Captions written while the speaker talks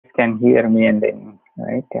can hear me and then,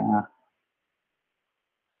 right?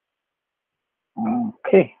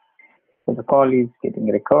 Okay. So the call is getting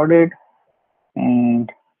recorded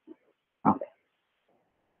and okay.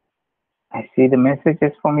 I see the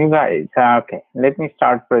messages from you guys. Okay, let me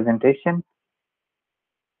start presentation.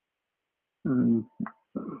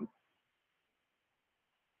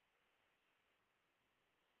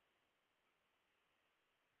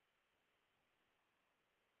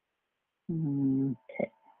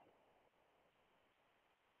 Okay.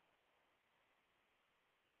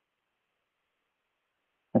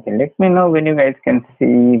 Okay, let me know when you guys can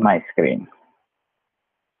see my screen.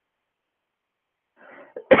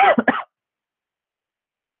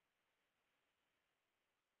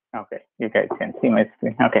 Okay, you guys can see my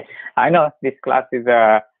screen. Okay, I know this class is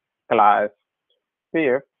a class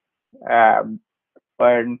 5th,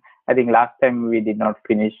 but I think last time we did not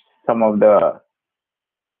finish some of the,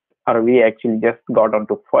 or we actually just got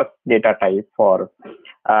onto first data type for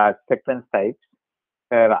sequence types.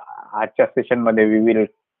 Acha session मध्ये we will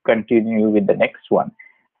continue with the next one.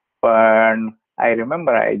 But I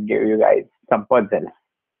remember I gave you guys some puzzle.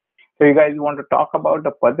 So you guys want to talk about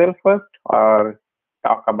the puzzle first or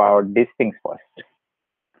talk about these things first?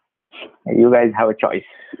 You guys have a choice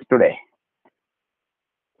today.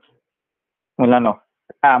 मुलांनो,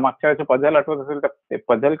 मागच्या वेळेस puzzle आठवत असेल तर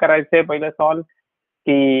puzzle करायचे पहिलं solve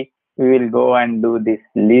की we will go and do this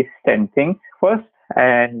list and things first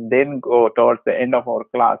and then go towards the end of our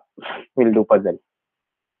class we'll do puzzle.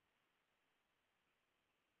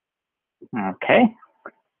 Okay,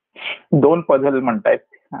 दोन पझल म्हणतायत.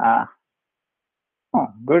 Oh,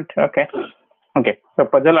 good. Okay. Okay. So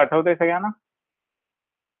puzzle आठवतंय सगळ्यांना?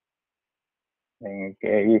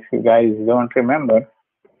 Okay. If you guys don't remember,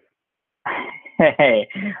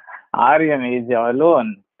 Aryan is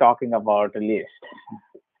alone talking about a list.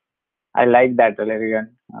 I like that, Aryan.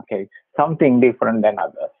 Okay, something different than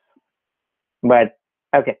others. But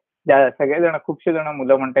okay, सगळेजण खूपशे जण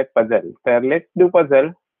मुलं म्हणतात puzzle. तर let's do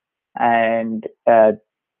puzzle and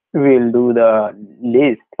we'll do the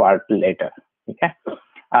list part later. Okay.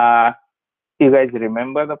 You guys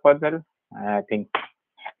remember the puzzle? I think.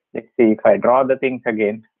 Let's see if I draw the things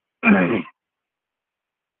again.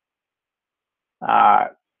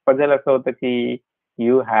 Puzzle असं होतं की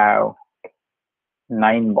you have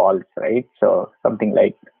 9 balls, right? So something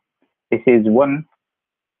like this is 1.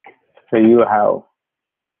 So you have,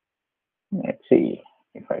 let's see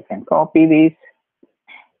if I can copy this.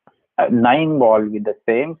 9 balls with the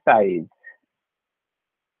same size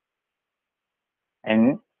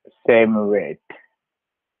and same weight.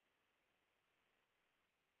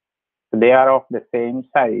 So they are of the same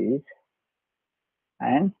size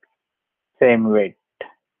and same weight.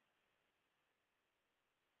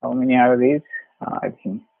 How many are these? I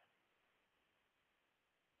think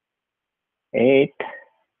 8.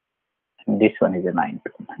 And this one is a 9.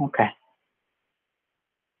 Okay.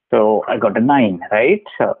 So I got a 9, right?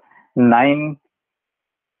 So 9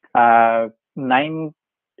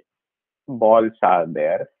 balls are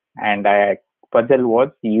there, and puzzle was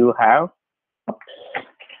you have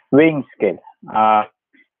weighing scale.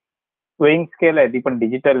 Weighing scale है, पण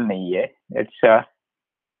digital नहीं है. It's a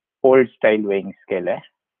old style weighing scale है,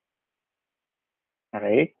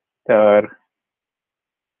 right? So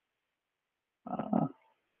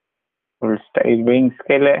old style weighing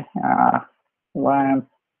scale है. Why I'm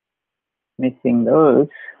missing those?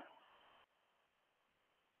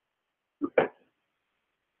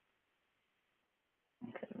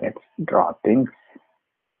 Okay, let's draw things.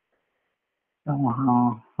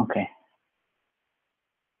 Okay.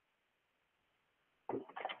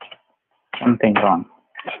 Something wrong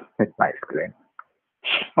with my screen.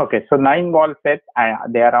 Okay, so 9 ball set,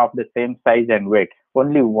 they are of the same size and weight.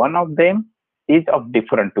 Only one of them is of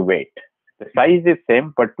different weight. The size is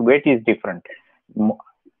same, but weight is different.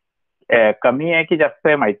 कमी आहे की जास्त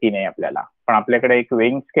आहे माहिती नाही आपल्याला, पण आपल्याकडे एक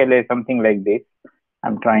weighing scale आहे, something like this.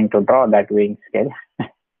 I'm trying to draw that weighing scale.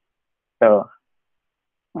 So,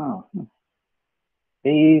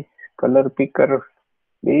 this color picker,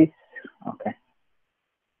 this, okay.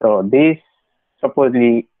 So this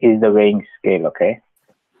supposedly is the weighing scale, okay?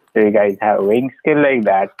 So you guys have a weighing scale like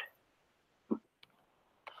that.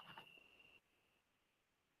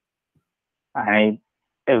 And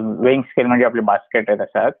weighing scale म्हणजे आपले basket आहे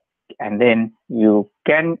तसाच. And then you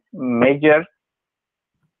can measure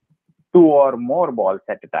 2 or more balls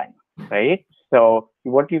at a time, right? So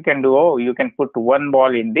what you can do, you can put 1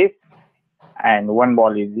 ball in this and 1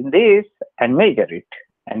 ball is in this and measure it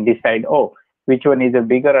and decide, which one is a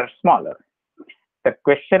bigger or smaller. The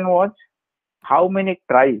question was, how many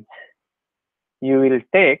tries you will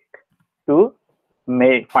take to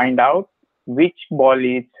may find out which ball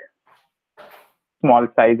is small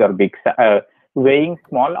size or big, weighing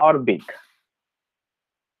small or big.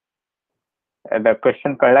 The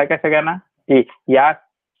question कळलाय का सगळ्यांना की या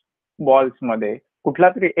balls मध्ये कुठला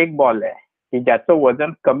तरी एक ball आहे की ज्याचं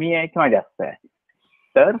वजन कमी आहे किंवा जास्त आहे,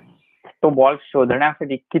 तर तो बॉल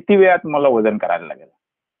शोधण्यासाठी किती वेळात मला वजन करायला लागेल.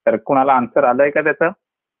 तर कुणाला आन्सर आलंय का त्याचं?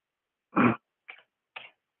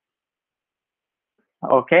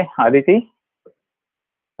 ओके आदिती,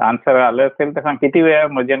 आन्सर आलं असेल तर सांग किती वेळा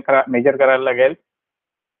मेजर करायला लागेल.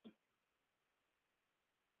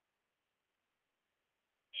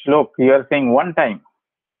 श्लोक, you are saying one time.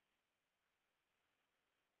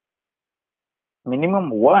 Minimum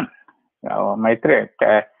one. Maitre,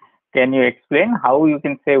 can you explain how you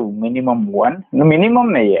can say minimum one? No, minimum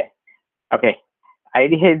nahi hai. Okay.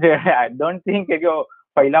 Idea is I don't think that yo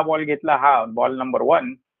पहिला बॉल घेतला हा ball number 1,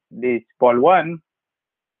 this ball 1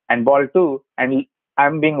 and ball 2 and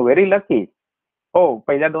I'm being very lucky. हो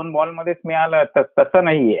पहिल्या 2 ball मध्येच मिळालं, तसं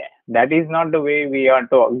नाहीये. That is not the way we are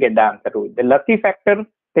to get the answer to. The lucky factor,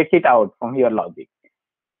 take it out from your logic.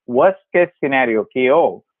 Worst case scenario की हो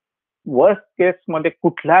worst case मध्ये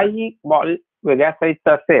कुठलाही बॉल वेगळ्या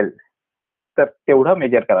साईजचा असेल तर तेवढं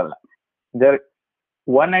मेजर करायला. जर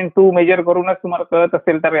 1 and 2 मेजर करूनच तुम्हाला कळत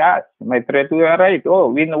असेल तर मैत्रे तू are right. O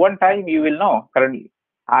win one time you will know, कारण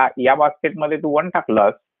या बास्केटमध्ये तू 1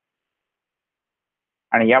 टाकलंस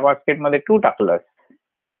आणि या बास्केटमध्ये 2 टाकलंस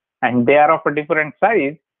and they are of a different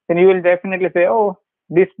size, then you will definitely say, oh,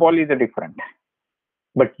 this ball is a different.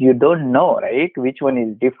 But you don't know, right, which one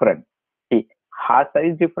is different. हा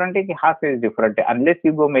size different आहे की हा size different आहे, unless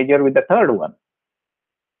you go measure with the third one.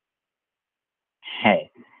 Hey,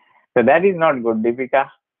 so that is not good, Deepika.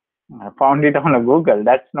 I found it on a Google.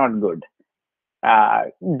 That's not good.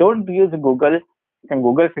 Don't use Google.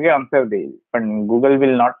 Google सगळे answer देईल, पण Google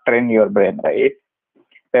will not train your brain, right?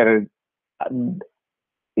 तर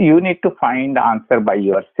you need to find the answer by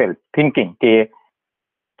yourself, thinking की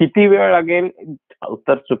किती वेळ लागेल.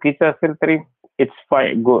 उत्तर चुकीचं असेल तरी इट्स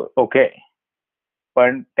फाईन, गो ओके,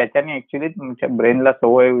 पण त्याच्याने ऍक्च्युली तुमच्या ब्रेनला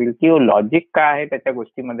सवय होईल की लॉजिक काय आहे त्याच्या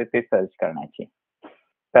गोष्टीमध्ये ते सर्च करण्याची.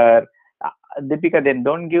 तर Deepika, then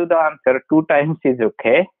don't give the answer 2 times is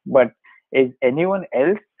okay, but is anyone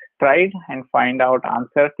else tried and find out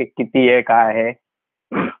answer की किती आहे काय आहे?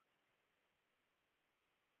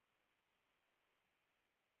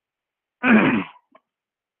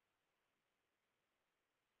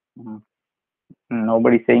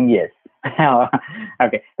 Nobody saying yes.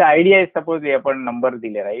 Okay, the idea is, suppose आपण नंबर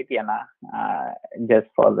दिले राईट यांना, just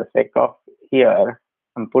for the sake of here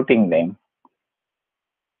I'm putting them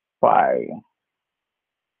 5,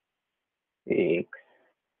 6,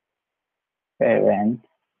 7,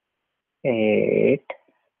 8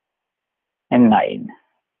 and 9.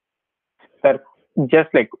 तर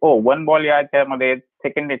just like one ball याच्यामध्ये,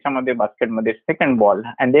 सेकंड याच्यामध्ये बास्केटमध्ये second ball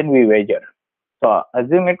and then we measure. So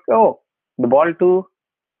assume it, the ball 2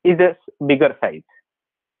 is a bigger size.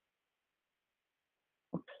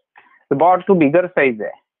 The ball 2 bigger size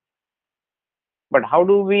आहे. But how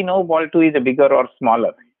do we know ball 2 is a bigger or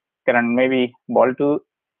smaller? कारण maybe ball 2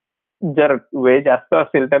 जर वेळ जास्त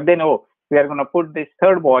असेल तर then we are going to put this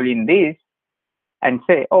third ball in this and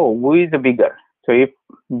say, who is the bigger? So if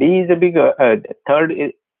B is a bigger,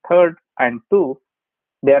 third and 2,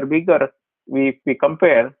 they are bigger. We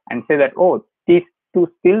compare and say that these 2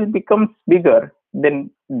 still becomes bigger, then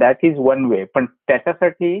that is one way. पण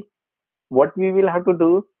त्याच्यासाठी what we will have to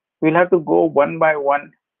do, we'll have to go one by one,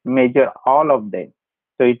 measure all of them.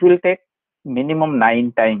 So it will take minimum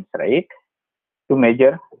 9 times, right, to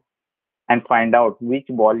measure and find out which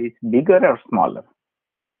ball is bigger or smaller.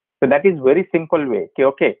 So that is very simple way.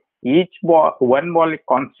 Okay, each ball, one ball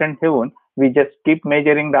constant ठेवून we just keep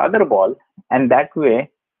measuring the other ball, and that way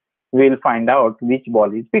we'll find out which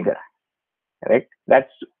ball is bigger. Correct?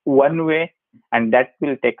 That's one way, and that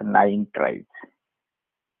will take 9 tries.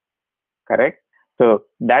 Correct? So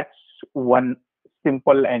that's one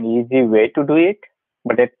simple and easy way to do it,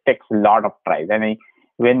 but it takes a lot of tries. And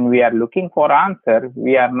when we are looking for answer,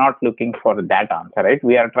 we are not looking for that answer, right?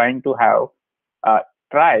 We are trying to have a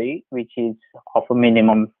try which is of a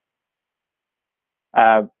minimum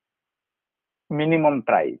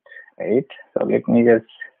tries, right? So let me just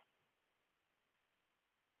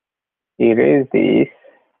erase this.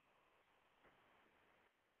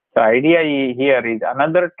 The idea here is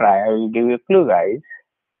another try. I will give you a clue, guys.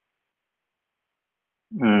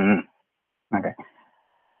 Okay.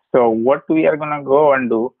 So what we are going to go and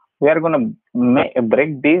do, we are going to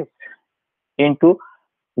break this into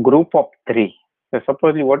group of 3. So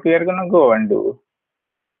suppose what we are going to go and do,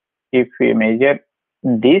 if we measure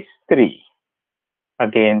these 3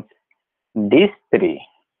 against these three,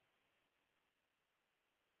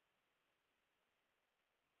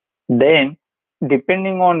 then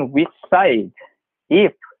depending on which size,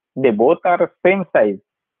 if they both are same size,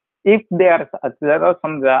 if they are जरा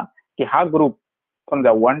समजा की हा group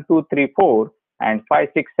समजा 1 2 3 4 and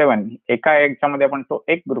 5 6 7 एका याच्यामध्ये आपण तो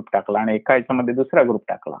एक ग्रुप टाकला आणि एका याच्यामध्ये दुसरा ग्रुप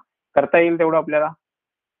टाकला, करता येईल तेवढं आपल्याला?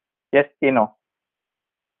 येस की नो?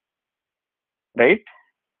 राईट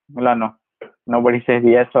मुलांनो? Nobody says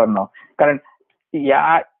yes or no. कारण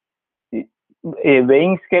या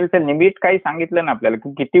वेईंग स्केलचं लिमिट काही सांगितलं ना आपल्याला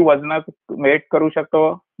की किती वजनात वेट करू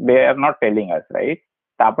शकतो, they are not telling us, right?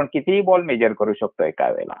 तर आपण कितीही बॉल मेजर करू शकतो एका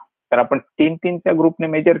वेळेला. तर आपण 3-3च्या ग्रुपने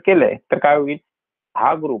मेजर केलंय तर काय होईल,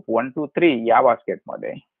 हा ग्रुप 1 2 3 या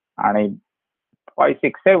बास्केटमध्ये आणि 5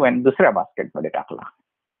 6 7 दुसऱ्या बास्केटमध्ये टाकला,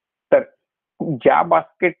 तर ज्या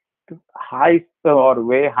बास्केट हाय और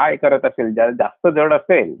वे हाय करत असेल, ज्या जास्त जड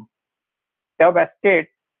असेल, त्या बास्केट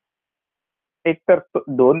एक तर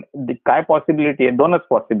दोन काय पॉसिबिलिटी आहे, दोनच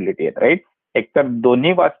पॉसिबिलिटी आहेत, राईट? एक तर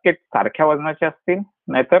दोन्ही बास्केट सारख्या वजनाचे असतील,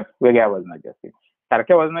 नाहीतर वेगळ्या वजनाचे असतील.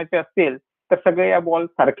 सारख्या वजनाचे असतील तर सगळे या बॉल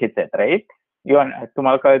सारखेच आहेत, राईट?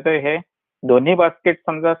 तुम्हाला कळतंय हे? दोन्ही बास्केट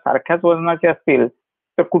समजा सारख्याच वजनाचे असतील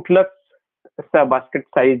तर कुठलंच बास्केट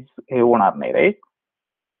साईज हे होणार नाही, राईट?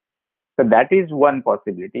 तर that is one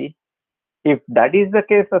possibility. If that is the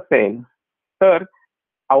case असेल तर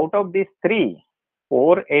out of these three,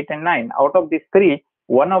 4, 8 and 9, out of these three,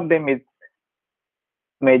 one of them is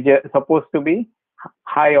supposed to be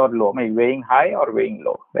high or low, weighing high or weighing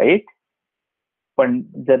low, right? पण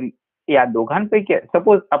जर या दोघांपैकी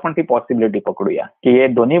suppose आपण ती possibility पकडूया की हे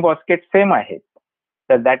दोन्ही बास्केट सेम आहेत,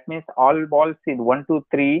 तर that means all balls in 1 2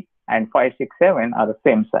 3 and 5 6 7 are the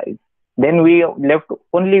same size. Then we left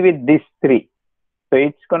only with these three, so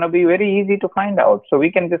it's going to be very easy to find out. So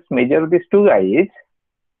we can just measure these two guys,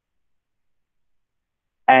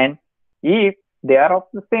 and if they are of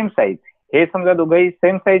the same size, हे समजा दोघंही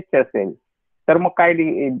same साईजचे असेल तर मग काय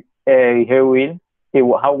हे होईल,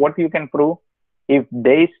 how what you can prove? If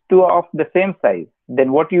these two are of the same size,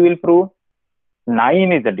 then what you will prove?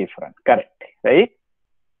 9 is a different, correct, right?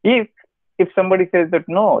 If somebody says that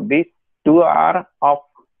no, these two are of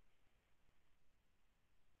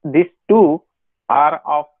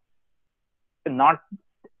not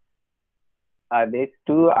these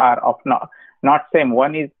two are of not same,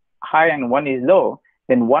 one is high and one is low,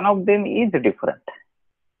 then one of them is different,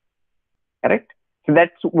 correct? So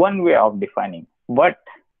that's one way of defining. But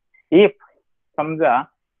if samja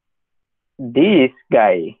this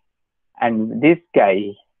guy and this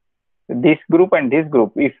guy, this group and this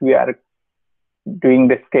group, if we are doing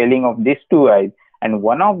the scaling of these two guys and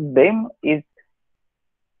one of them is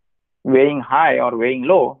weighing high or weighing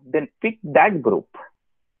low, then pick that group,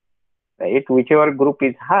 right? Whichever group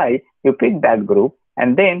is high, you pick that group,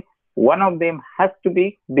 and then one of them has to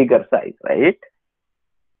be bigger size, right?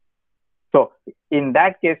 So in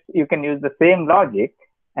that case, you can use the same logic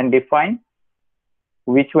and define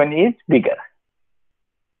which one is bigger.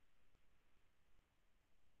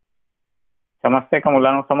 समजते का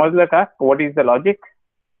मुलांनो? समजलं का? What is the logic?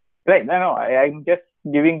 Right? No, I'm just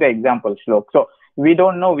giving the example, Shlok. So we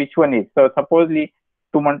don't know which one is. So supposedly,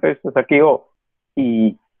 तू म्हणतोयस तसं की हो,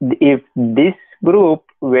 if this group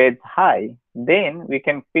weighs high, then we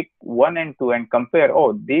can pick 1 and 2 and compare.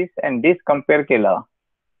 Oh, this and this compare केला,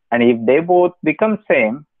 and if they both become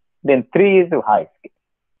same, then 3 is high.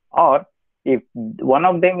 Or if one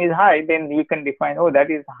of them is high, then you can define, oh,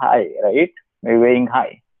 that is high, right? Weighing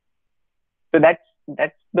high. So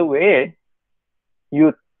that's the way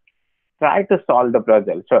you try to solve the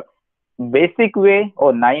puzzle. So basic way,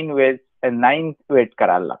 9 ways and 9 weight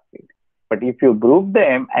करायला लागतील. But if you group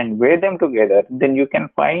them and weigh them together, then you can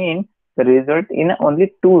find the result in only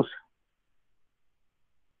 2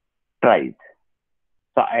 tries.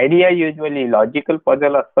 So idea usually logical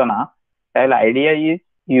puzzle असताना त्याला idea is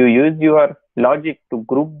you use your logic to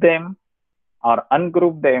group them or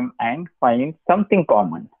ungroup them and find something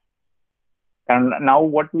common. And now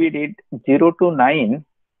what we did, 0 to 9,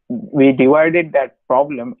 we divided that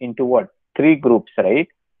problem into what? 3 groups, right?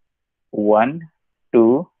 1,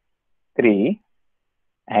 2, 3,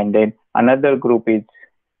 and then another group is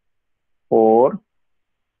 4,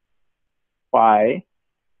 5,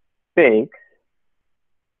 6,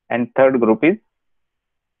 and third group is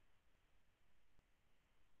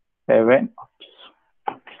 7,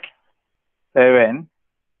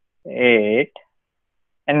 8,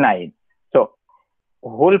 and 9. So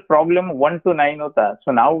whole problem 1 to 9 hota.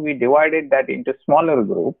 So now we divided that into smaller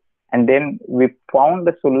group, and then we found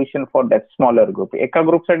the solution for that smaller group. एका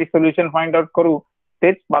group साठी solution find out करू,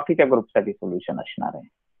 तेच बाकीच्या group साठी solution असणार आहे.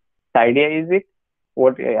 The idea is it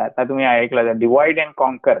आता तुम्ही ऐकलं divide and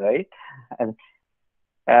conquer, right?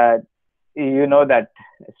 You know that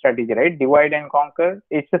strategy, right? Divide and conquer.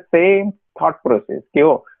 It's the same thought process.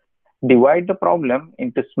 Divide the problem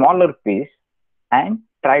into smaller pieces and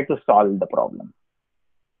try to solve the problem.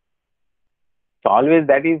 So always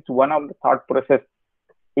that is one of the thought process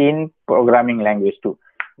in programming language too.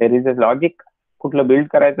 There is a logic कुठलं build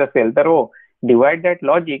करायचं असेल तर divide that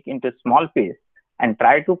logic into small pieces and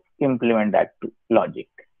try to implement that logic.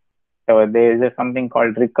 So there is something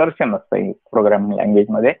called recursion असतं programming language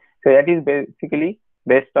मध्ये. So that is basically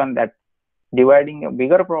based on that dividing a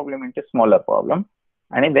bigger problem into smaller problem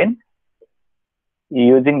and then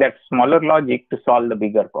using that smaller logic to solve the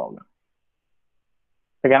bigger problem.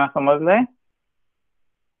 सगळ्यांना समजलंय?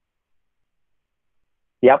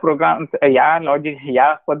 या programme या logic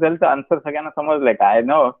या पझलचं answer सगळ्यांना समजलंय का? I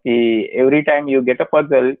know की every time you get a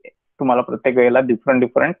puzzle तुम्हाला प्रत्येक वेळेला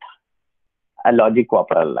डिफरंट लॉजिक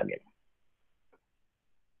वापरायला लागेल.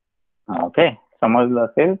 ओके, समजलं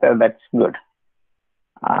असेल तर that's good.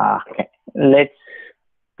 Let's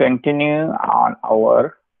continue on our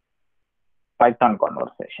Python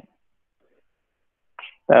conversation.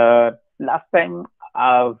 Last time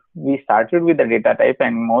we started with the data type,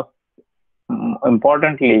 and most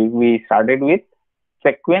importantly we started with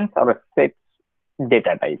sequence or sets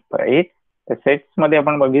data type, right? The sets मध्ये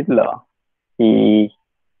आपण बघितलं की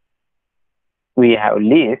we have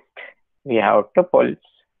list, we have tuples,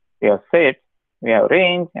 we have sets, we have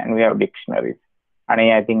range, and we have dictionaries. And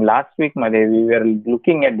I think last week मध्ये we were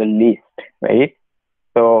looking at the list, right?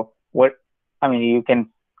 So you can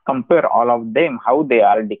compare all of them, how they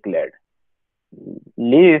are declared.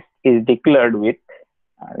 List is declared with,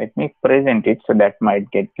 let me present it so that might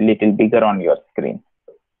get little bigger on your screen.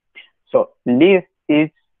 So list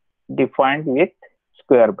is defined with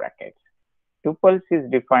square brackets. Tuples is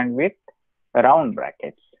defined with round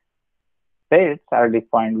brackets. Sets are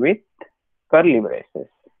defined with curly braces.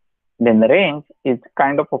 Then the range is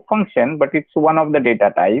kind of a function, but it's one of the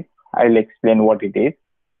data types. I'll explain what it is.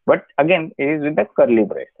 But again, it is with the curly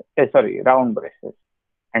braces, round braces.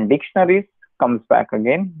 And dictionaries comes back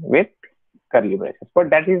again with curly braces. But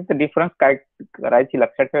that is the difference. काय करायची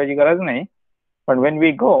लक्षात ठेवायची गरज नाही. But when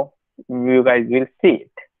we go, you guys will see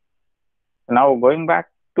it. Now going back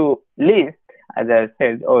to list, as I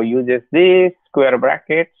said, uses this square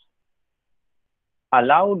brackets,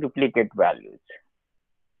 allow duplicate values.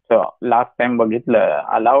 So last time बघितलं,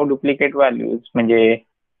 allow duplicate values म्हणजे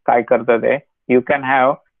काय करतं ते? You can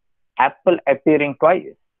have apple appearing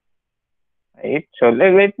twice, right? So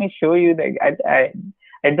let me show you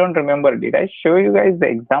I don't remember, did I show you guys the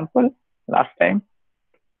example last time?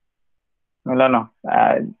 No,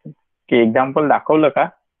 की example दाखवलं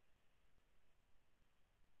का?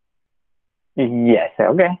 Yes,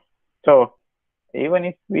 okay. So even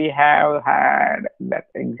if we have had that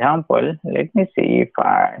example, let me see if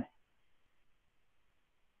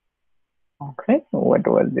okay, what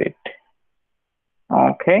was it?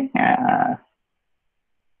 Okay.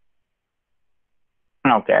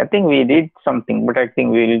 Okay, I think we did something, but I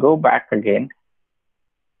think we'll go back again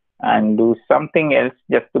and do something else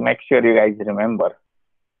just to make sure you guys remember.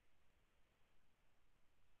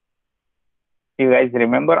 You guys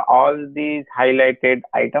remember all these highlighted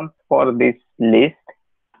items for this list?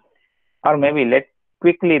 Or maybe let's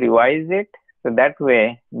quickly revise it so that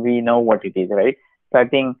way we know what it is, right? So I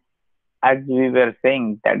think as we were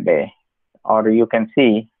saying that day, or you can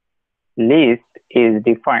see, list is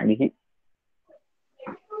defined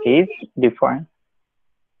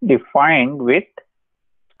with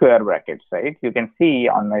square brackets, right? You can see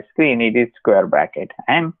on my screen it is square bracket,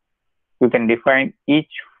 and you can define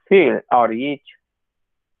each field or each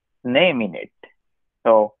name in it.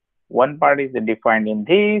 So one part is defined in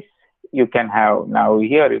this. You can have, now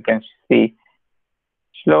here you can see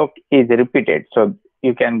slope is repeated. So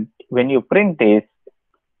you can, when you print this,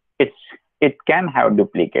 it can have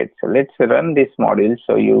duplicates. So let's run this module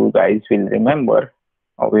so you guys will remember.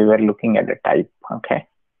 We were looking at the type. Okay.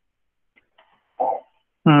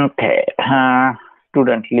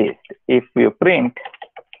 Student list. If you print,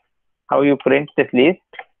 how you print this list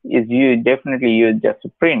is you definitely use just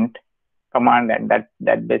print command, and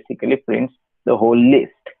that basically prints the whole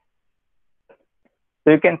list.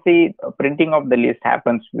 So you can see printing of the list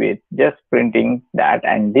happens with just printing that,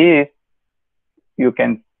 and this you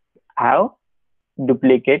can have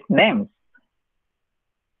duplicate names.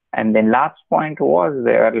 And then last point was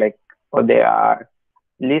there, like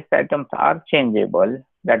list items are changeable.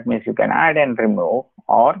 That means you can add and remove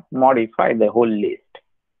or modify the whole list.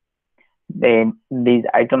 Then these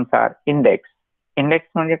items are indexed. Index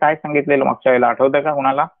म्हणजे काय सांगितलेलं मागच्या वेळेला आठवतं का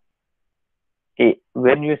कुणाला?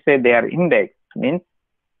 when you say they are indexed, means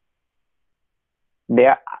they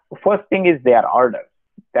are, first thing is they are ordered.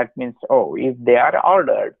 That means, oh, if they are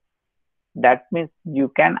ordered, that means you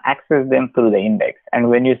can access them through the index. And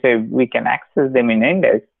when you say we can access them in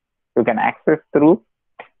index, you can access through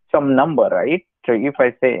some number, right? So if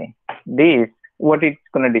I say this, what it's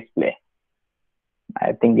going to display?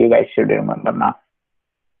 I think you guys should remember now.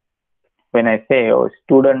 When I say, oh,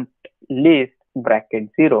 student list bracket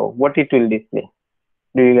 0, what it will display?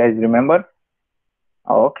 Do you guys remember?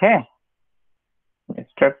 Okay.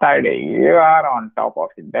 Mr. Tide, you are on top of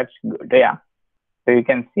it. That's good. Yeah. So you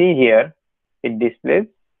can see here, it displays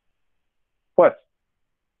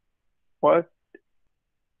first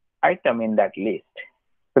item in that list.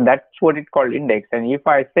 So that's what it called index. And if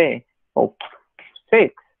I say, oh,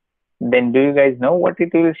 6, then do you guys know what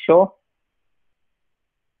it will show?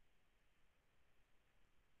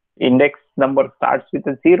 Index number starts with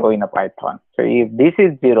a 0 in a Python. So if this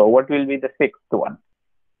is 0, what will be the 6th one?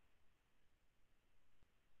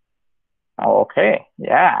 Okay,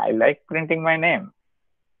 yeah, I like printing my name.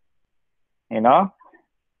 You know?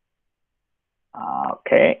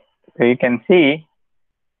 Okay, so you can see,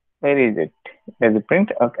 where is it? There's a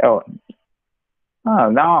print. Okay. Oh,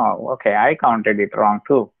 no. Okay, I counted it wrong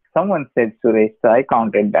too. Someone said Suresh, so I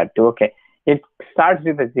counted that too. Okay, it starts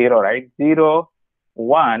with a 0, right? 0,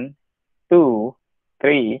 1, 2,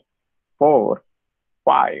 3, 4,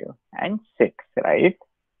 5, and 6, right?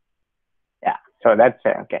 Yeah, so that's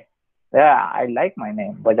it. Okay. Yeah, I like my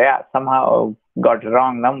name, but yeah, somehow got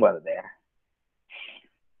wrong number there.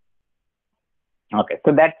 Okay,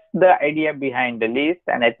 so that's the idea behind the list.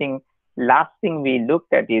 And I think last thing we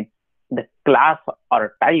looked at is the class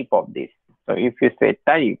or type of this. So if you say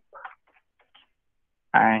type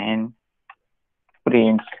and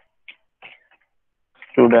print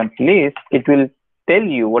student list, it will tell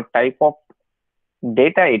you what type of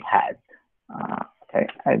data it has. Okay,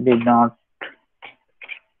 I did not.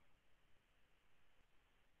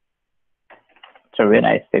 So when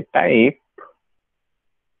I say type,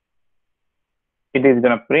 it is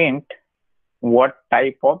going to print what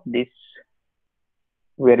type of this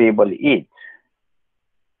variable is.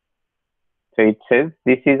 So it says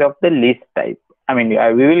this is of the list type. I mean,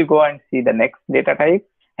 we will go and see the next data type,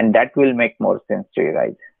 and that will make more sense to you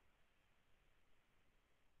guys.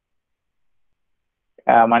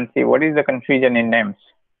 Mansi, what is the confusion in names?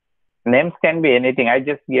 Names can be anything. I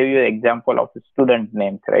just gave you an example of student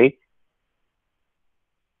names, right?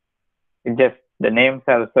 It just the names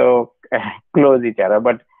are so close each other,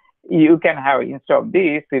 but you can have, instead of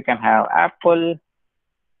this, you can have apple,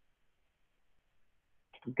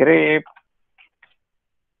 grape,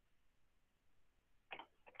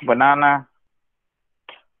 banana.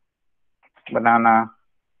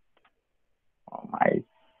 Oh, my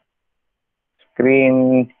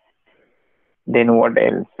screen. Then what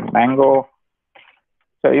else? Mango.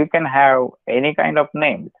 So you can have any kind of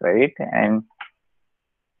names, right? And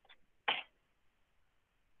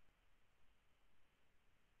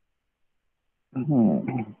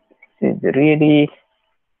this is really,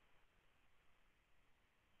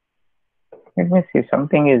 let me see,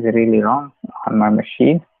 something is really wrong on my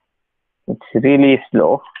machine. It's really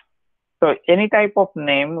slow. So any type of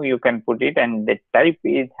name you can put it, and the type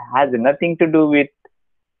has nothing to do with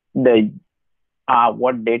the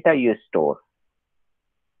what data you store.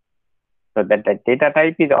 So that the data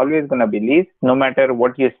type is always going to be list, no matter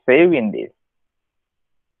what you save in this.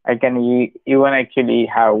 I can even actually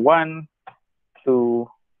have 1, 2,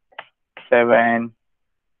 7,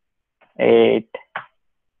 8,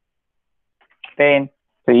 10.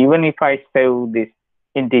 So even if I save this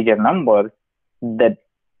integer number, the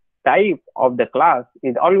type of the class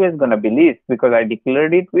is always going to be list because I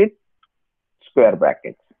declared it with square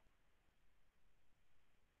brackets.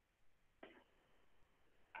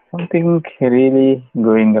 Something really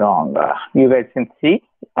going wrong. You guys can see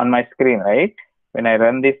on my screen, right? When I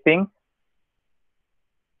run this thing,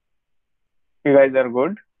 you guys are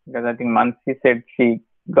good, because I think Mansi said she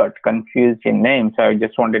got confused in names. So I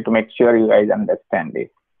just wanted to make sure you guys understand this.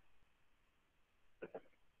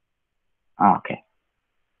 Okay.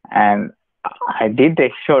 And I did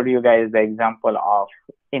show you guys the example of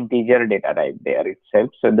integer data type there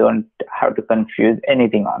itself. So don't have to confuse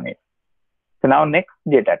anything on it. So now next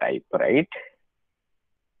data type, right?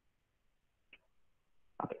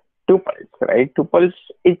 Okay. Tuples, right? Tuples,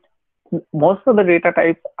 most of the data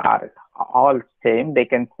types are all same. They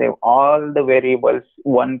can save all the variables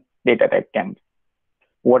one data type can.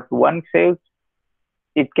 What one saves,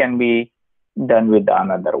 it can be done with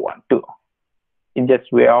another one too. It's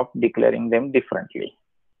just way of declaring them differently.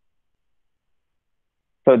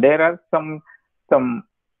 So there are some some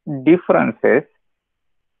differences.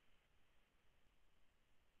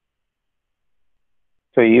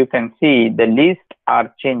 So you can see the list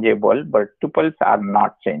are changeable, but tuples are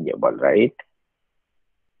not changeable, right?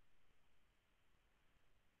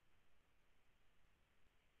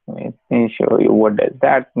 Let me show you what does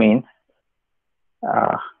that mean.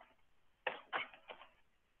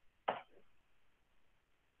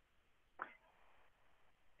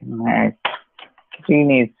 My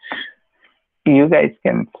screen is, you guys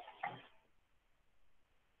can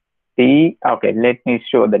see. Okay, let me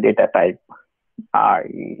show the data type.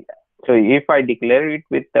 So if I declare it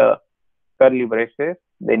with the curly braces,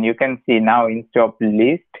 then you can see now instead of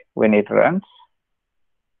list when it runs,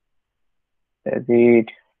 does it,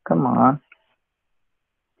 come on.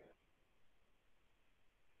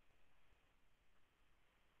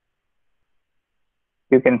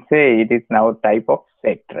 You can say it is now type of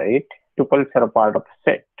set, right? Tuples are a part of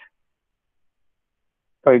set.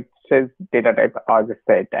 So it says data type as a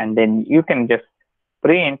set, and then you can just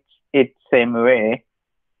print it same way.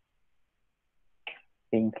 I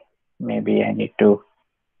think maybe I need to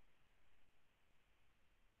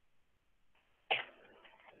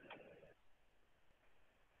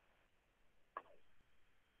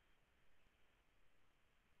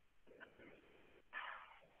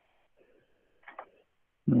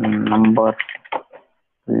number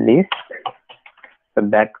list, so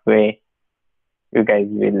that way you guys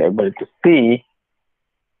will able to see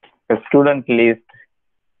the student list.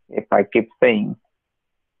 If I keep saying,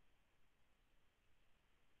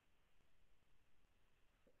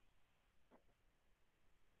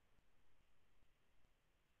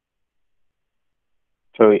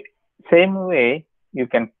 so same way you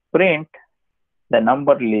can print the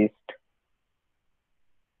number list.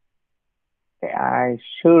 Okay, I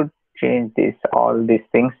should change this, all these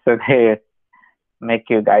things, so they make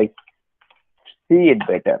you guys see it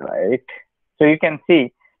better, right? So you can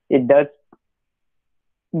see it does,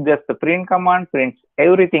 just the print command prints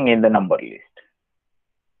everything in the number list.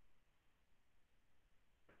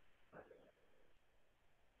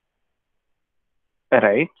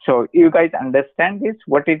 Right. So you guys understand this,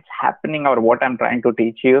 what is happening or what I'm trying to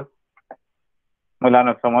teach you?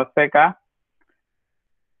 मुलांनो समजतंय का?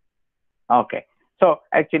 Okay. So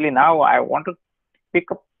actually now I want to pick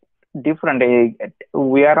up different,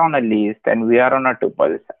 we are on a list and we are on a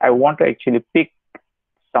tuples. I want to actually pick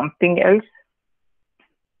something else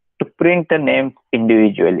to print the names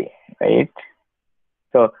individually, right?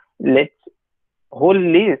 So let's, whole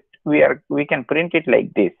list we can print it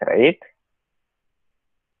like this, right?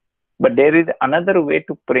 But there is another way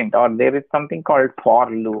to print, or there is something called for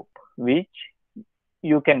loop, which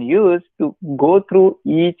you can use to go through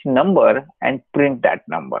each number and print that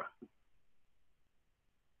number.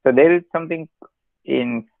 So there is something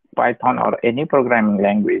in Python or any programming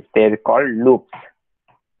language, they're called loops.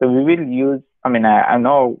 So we will use, I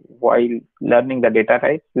know while learning the data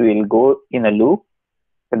types, we will go in a loop.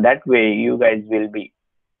 So that way you guys will be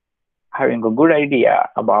having a good idea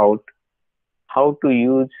about how to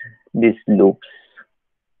use these loops.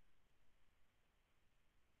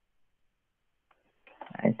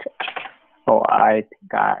 Right. So I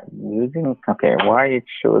think I'm using, okay, why it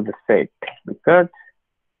shows the set? Because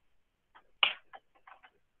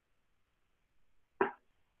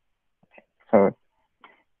so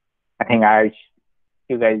I think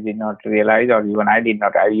you guys did not realize, or even I did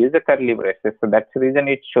not, I use the curly braces. So that's the reason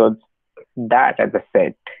it shows that as a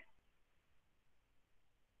set.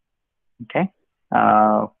 Okay.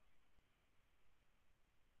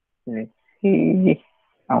 Let's see.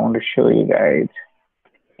 I want to show you guys.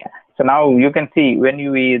 Yeah. So now you can see when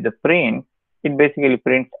you use the print, it basically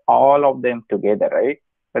prints all of them together, right?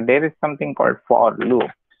 But there is something called for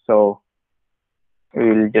loop. So we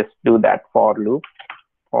will just do that for loop.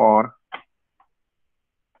 So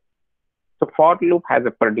for loop has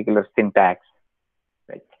a particular syntax,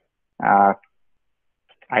 like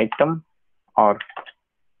item, or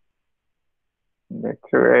that's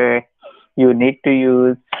where you need to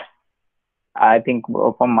use, I think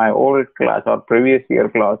from my old class or previous year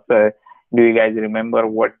class, do you guys remember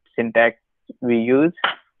what syntax we use?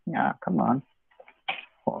 Yeah, come on.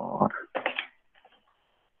 For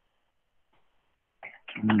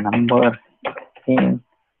number in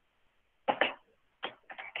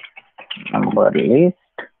number list.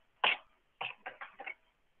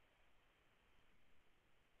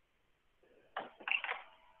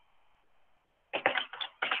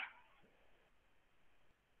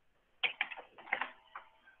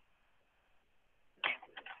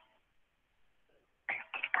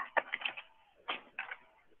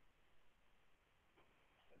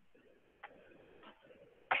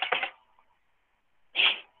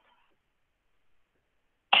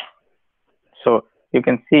 you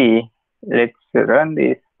can see, let's run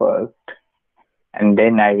this first, and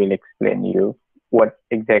then I will explain you what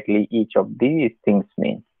exactly each of these things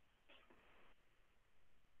mean.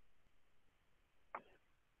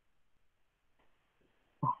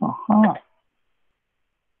 Uh-huh.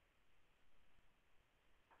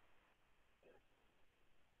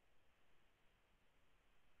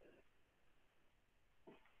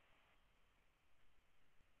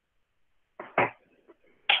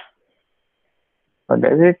 So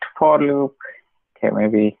does it for loop? Okay,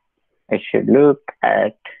 maybe I should look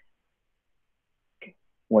at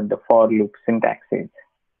what the for loop syntax is.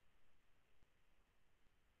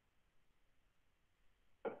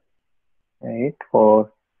 Right, for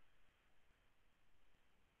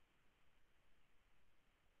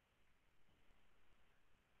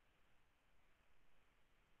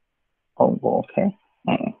oh, okay.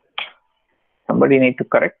 Somebody need to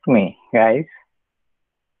correct me, guys.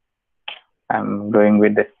 I'm going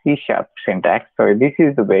with the C# syntax. So this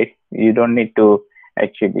is the way. You don't need to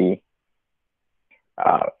actually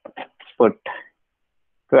put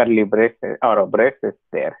curly braces or braces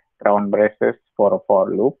there, round braces for a for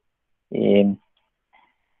loop in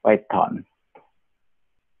Python.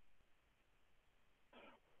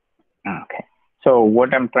 Okay. So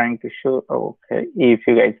what I'm trying to show, okay, if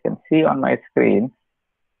you guys can see on my screen,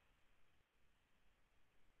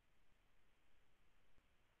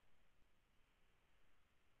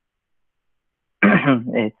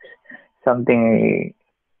 it's something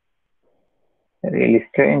really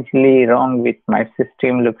strangely wrong with my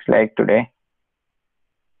system looks like today,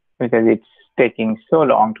 because it's taking so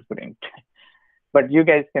long to print. But you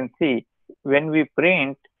guys can see when we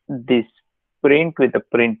print this print with the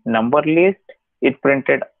print number list, it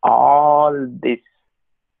printed all this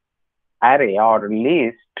array or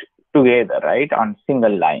list together, right, on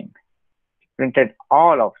single line. It printed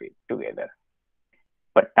all of it together.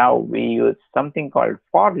 But now we use something called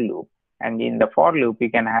for loop, and in the for loop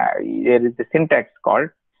you can have, there is a syntax called,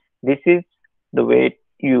 this is the way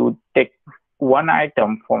you take one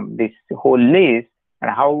item from this whole list,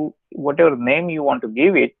 and how whatever name you want to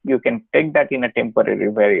give it, you can take that in a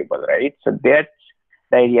temporary variable, right? So that's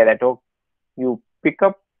the idea, that you pick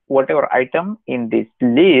up whatever item in this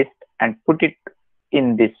list and put it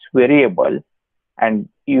in this variable, and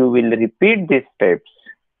you will repeat these steps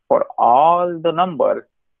for all the numbers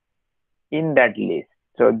in that list.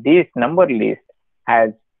 So this number list has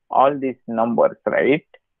all these numbers, right?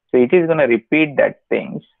 So it is going to repeat that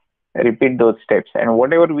things, repeat those steps, and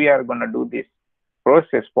whatever we are going to do this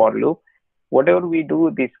process for loop, whatever we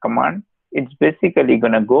do this command, it's basically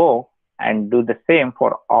going to go and do the same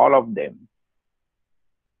for all of them,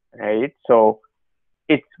 right? So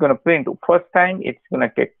it's going to print, first time it's going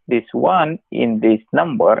to take this one in this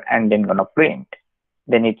number and then going to print,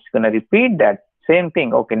 then it's going to repeat that same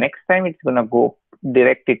thing. Okay, next time it's going to go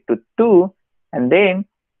direct it to 2, and then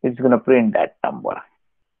it's going to print that number.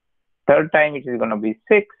 Third time it is going to be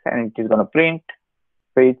 6, and it is going to print.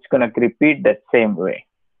 So it's going to repeat that same way.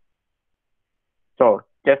 So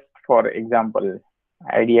just for example,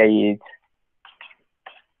 idea is,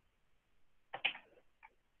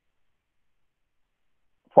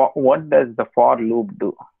 for what does the for loop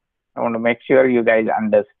do? I want to make sure you guys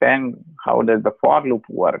understand how does the for loop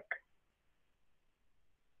work.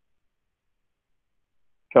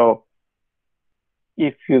 So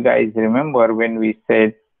if you guys remember when we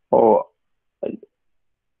said, oh,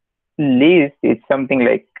 list is something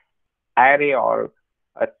like array or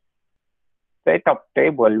a set of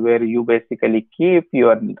table where you basically keep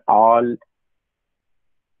your all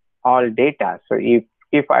data. So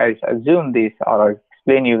if I assume this or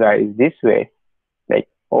explain you guys this way, like,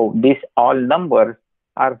 oh, these all numbers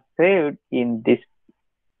are saved in this,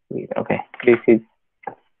 okay, this is,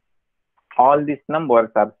 all these numbers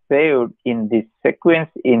are saved in this sequence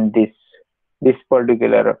in this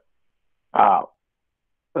particular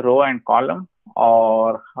row and column,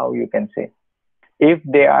 or how you can say, if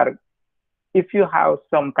they are, if you have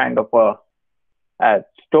some kind of a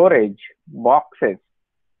storage boxes,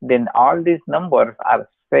 then all these numbers are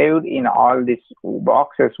saved in all these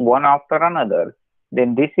boxes one after another.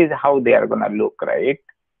 Then this is how they are going to look, right?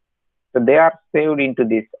 So they are saved into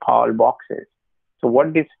these all boxes. So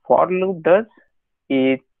what this for loop does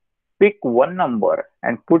is pick one number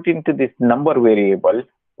and put into this number variable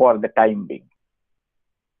for the time being.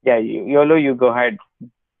 Yeah, YOLO, you go ahead.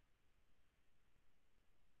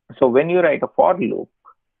 So when you write a for loop,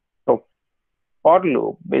 so for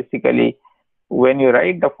loop, basically, when you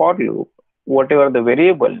write the for loop, whatever the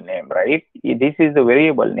variable name, right? This is the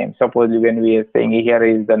variable name. Suppose when we are saying here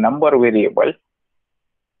is the number variable.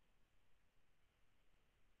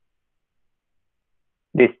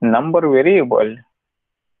 this number variable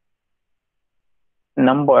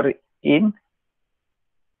number in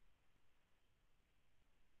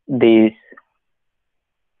this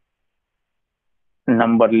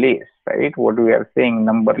number list, right? What we are saying,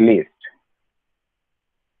 number list.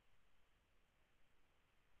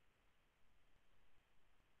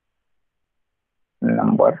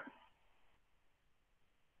 Number.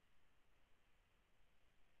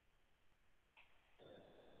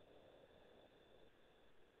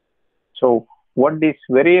 So what this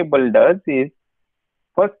variable does is,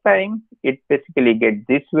 first time it basically gets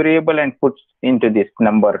this variable and puts into this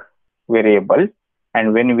number variable.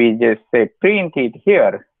 And when we just say print it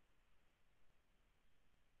here,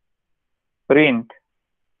 print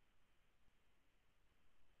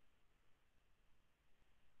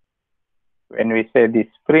when we say this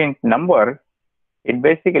print number, it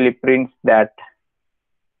basically prints that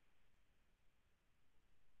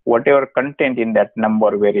whatever content in that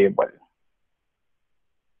number variable.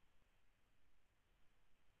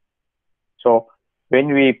 So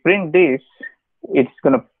when we print this, it's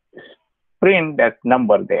going to print that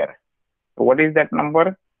number there. So what is that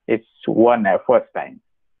number? It's 1 first time.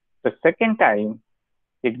 The second time,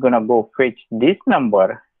 it's going to go fetch this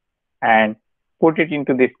number and put it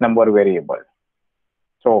into this number variable.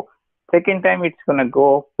 So second time it's going to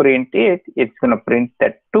go print it, it's going to print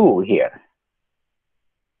that 2 here.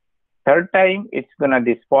 Third time it's going to,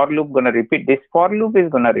 this for loop going to repeat. This for loop is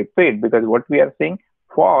going to repeat because what we are saying,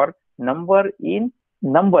 for number in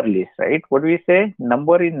number list, right? What we say,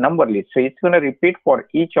 number in number list. So it's going to repeat for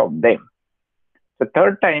each of them. So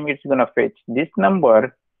third time it's going to fetch this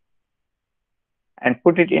number and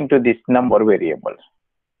put it into this number variable.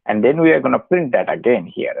 And then we are going to print that again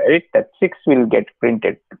here, right? That 6 will get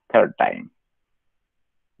printed third time.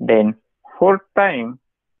 Then fourth time,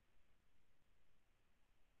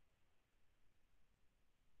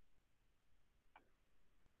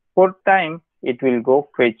 it will go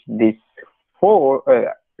fetch this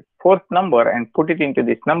fourth number and put it into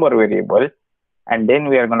this number variable. And then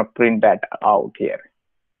we are going to print that out here.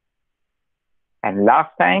 And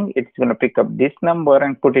last time, it's going to pick up this number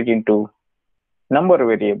and put it into number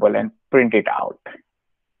variable and print it out.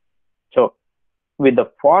 So with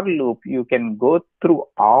the for loop, you can go through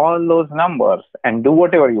all those numbers and do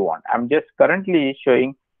whatever you want. I'm just currently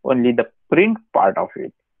showing only the print part of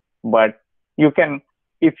it. But you can,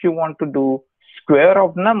 if you want to do square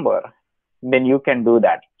of number, then you can do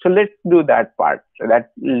that. So let's do that part. So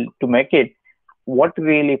that to make it what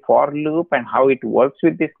really for loop and how it works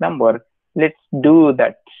with this number, let's do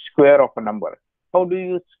that square of a number. How do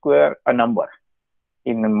you square a number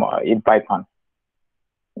in Python?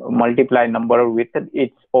 Multiply number with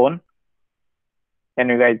its own. Can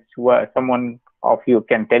you guys, someone of you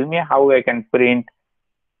can tell me how I can print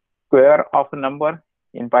square of a number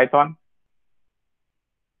in Python?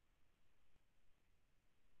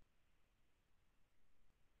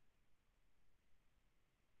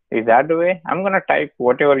 Is that the way? I'm going to type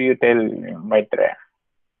whatever you tell Maitreya.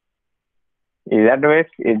 Is that the way?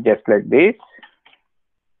 It's just like this.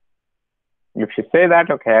 If you say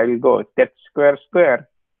that, okay, I will go get square, square.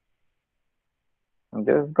 I'm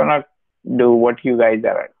just going to do what you guys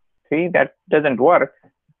are. See, that doesn't work.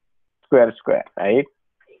 Square, square, right?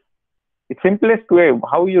 The simplest way,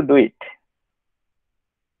 how you do it.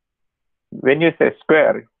 When you say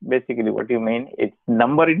square, basically what you mean, it's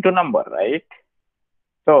number into number, right?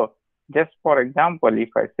 So just for example, if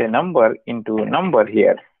I say number into number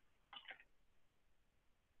here,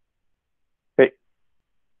 say,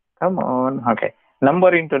 come on, okay,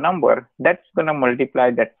 number into number, that's going to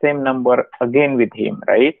multiply that same number again with him,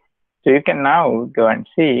 right? So you can now go and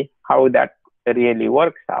see how that really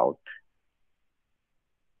works out.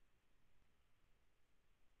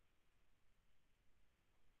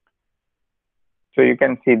 So you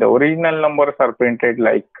can see the original numbers are printed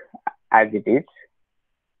like as it is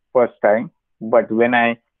first time, but when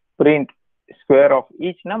I print square of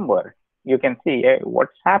each number, you can see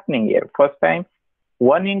what's happening here. First time,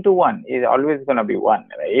 1 into 1 is always going to be 1,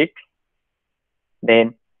 right?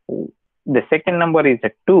 Then the second number is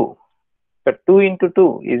a 2. So 2 into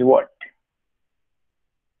 2 is what?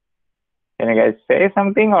 Can you guys say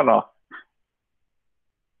something or no?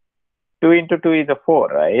 2 into 2 is a 4,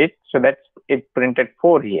 right? So that's it printed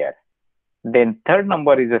 4 here. Then third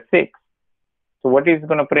number is a 6. So what is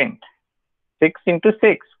going to print? 6 into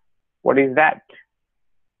 6. What is that?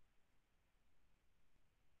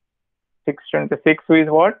 6 into 6 is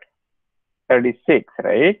what? 36,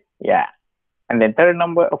 right? Yeah. And then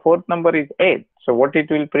fourth number is 8. So what it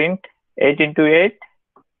will print? 8 into 8?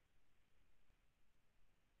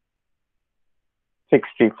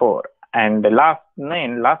 64. And the last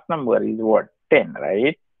number is what? 10,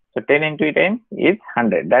 right? So 10 into 10 is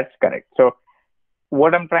 100. That's correct. So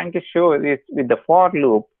what I'm trying to show is with the for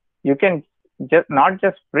loop, you can just not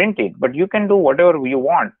just print it, but you can do whatever you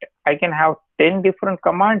want. I can have 10 different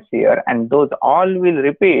commands here, and those all will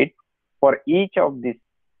repeat for each of these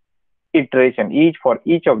iteration, each for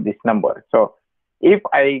each of these numbers. So if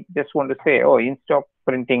I just want to say, oh, instead of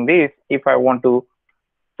printing this, if I want to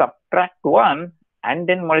subtract 1 and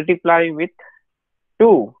then multiply with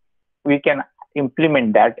 2, we can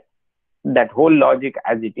implement that whole logic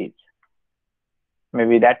as it is.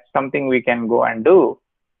 Maybe that's something we can go and do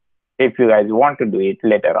if you guys want to do it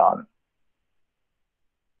later on.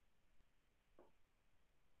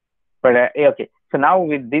 But okay, so now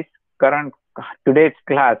with this today's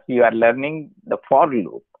class, you are learning the for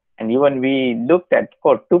loop, and even we looked at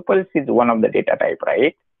tuples is one of the data type,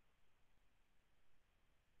 right?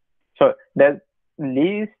 So the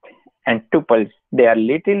list and tuples, they are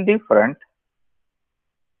little different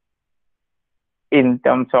in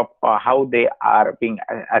terms of how they are being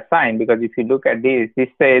assigned, because if you look at this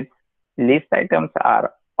says list items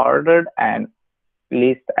are ordered and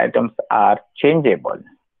list items are changeable,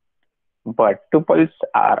 but tuples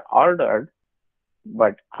are ordered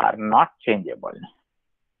but are not changeable.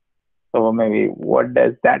 So maybe what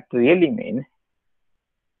does that really mean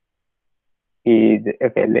is,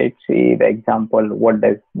 okay, let's see the example. What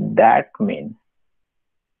does that mean?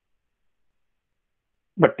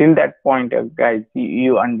 But till that point, guys,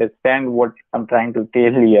 you understand what I'm trying to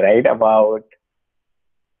tell you, right? About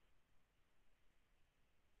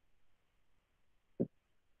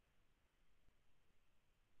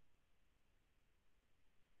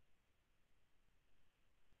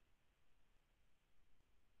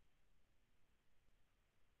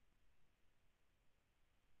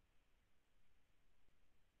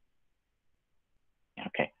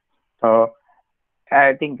okay. So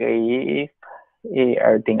I think I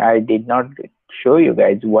did not show you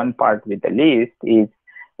guys one part with the list is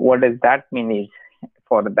what does that mean is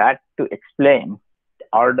for that to explain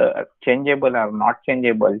order changeable or not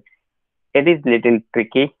changeable, it is little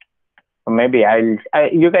tricky. Maybe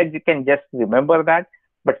you guys can just remember that,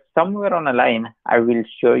 but somewhere on a line, I will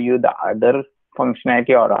show you the other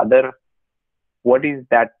functionality or other, what does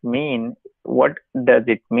that mean? What does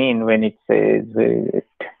it mean when it says,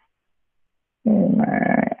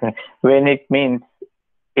 when it means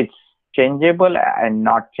it's changeable and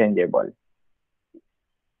not changeable?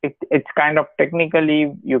 It's kind of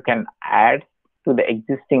technically you can add to the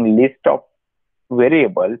existing list of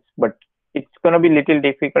variables, but it's going to be little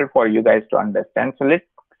difficult for you guys to understand. So let's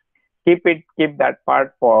keep that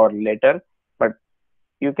part for later. But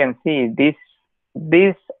you can see this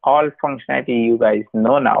all functionality you guys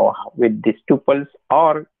know now with these tuples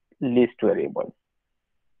or list variables.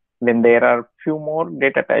 Then there are few more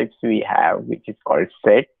data types we have, which is called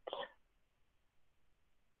set.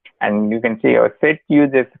 And you can see our set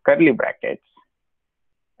uses curly brackets,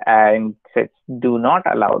 and sets do not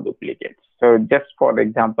allow duplicates. So just for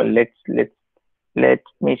example, let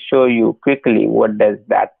me show you quickly what does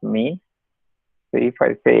that mean. So if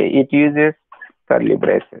I say it uses curly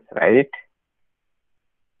braces, right?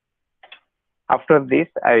 After this,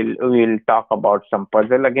 we'll talk about some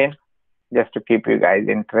puzzle again, just to keep you guys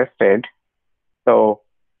interested. So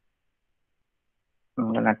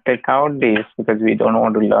I'm gonna take out this because we don't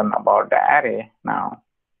want to learn about the array now.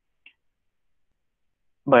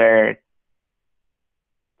 But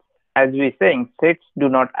as we're saying, sets do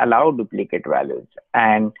not allow duplicate values.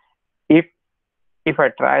 And if I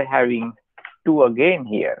try having 2 again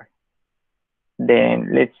here,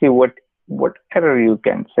 then let's see what error you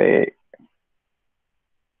can say.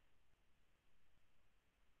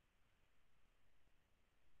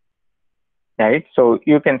 Right? So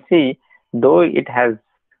you can see, though it has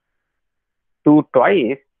 2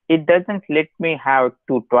 twice, it doesn't let me have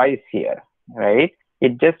 2 twice here, right?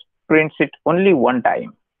 It just prints it only 1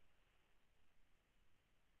 time.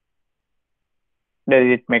 Does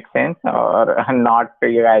it make sense or not to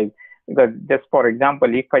you guys? Because just for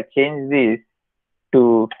example, if I change this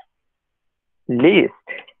to list,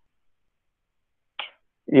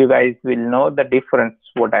 you guys will know the difference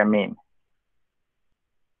what I mean.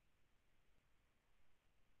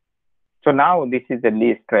 So now this is a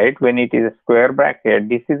list, right? When it is a square bracket,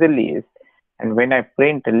 this is a list. And when I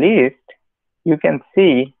print a list, you can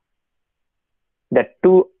see the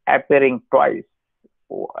 2 appearing twice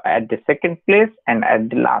at the second place and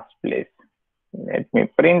at the last place. Let me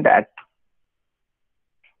print that.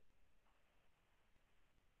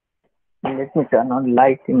 Let me turn on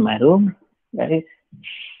lights in my room, guys.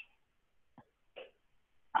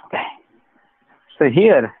 Okay. So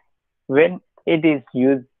here when it is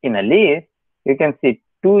used in a list, you can see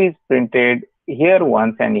 2 is printed here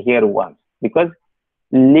once and here once because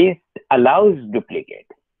list allows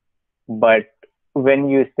duplicate. But when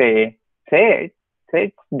you say set,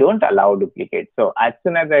 sets don't allow duplicate. So as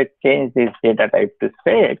soon as I change this data type to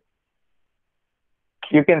set,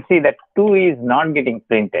 you can see that 2 is not getting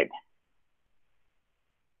printed.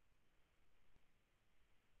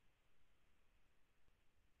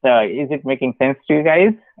 Is it making sense to you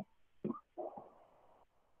guys?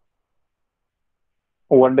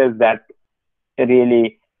 What does that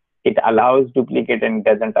really, it allows duplicate and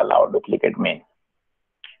doesn't allow duplicate mean?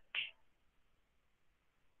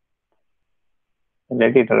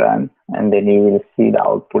 Let it run and then you will see the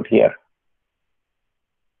output here.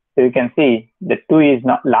 So you can see the 2 is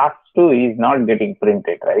not, last 2 is not getting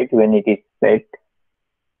printed, right? When it is set.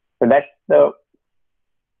 So that's the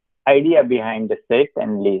idea behind the set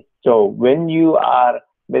and list. So when you are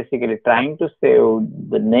basically trying to save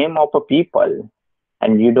the name of a people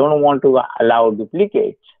and you don't want to allow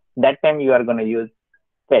duplicates, that time you are going to use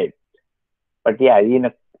set. But yeah,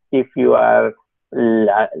 if you are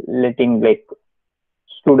letting like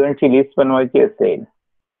student list बनवायची असेल,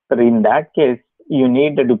 so in that case, you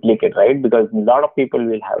need a duplicate, right? Because a lot of people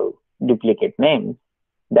will have duplicate names.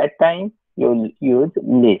 That time you'll use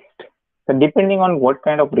list. So depending on what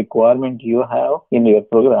kind of requirement you have in your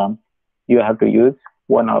program, you have to use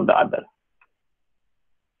one or the other.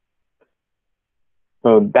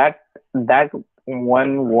 So that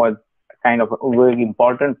one was kind of a very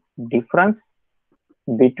important difference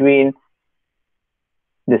between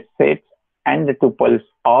the sets and the tuples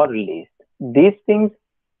or list. These things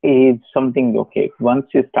is something okay. Once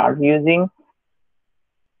you start using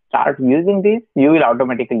this, you will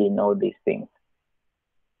automatically know these things.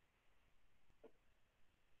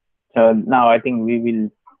 So now I think we will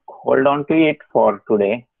hold on to it for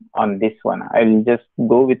today on this one. I'll just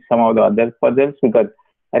go with some of the other puzzles because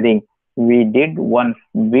I think we did one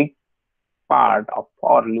big part of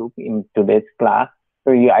for loop in today's class.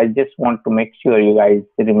 So I just want to make sure you guys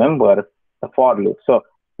remember the for loop. So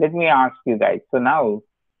let me ask you guys. So now,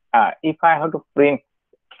 if I have to print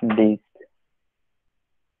this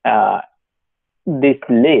this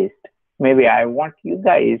list, maybe I want you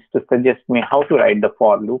guys to suggest me how to write the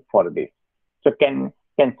for loop for this. So can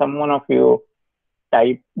someone of you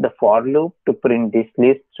type the for loop to print this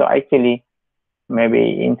list? So actually,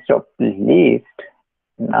 maybe instead of list,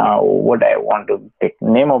 now what I want to take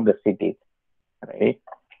name of the cities, right?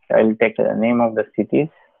 So I'll take the name of the cities.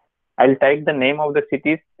 I'll type the name of the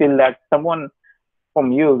cities till that someone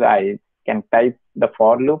from you guys can type the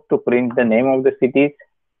for loop to print the name of the cities.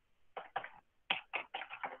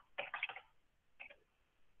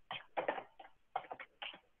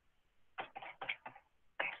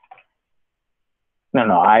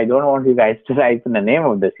 No, I don't want you guys to type the name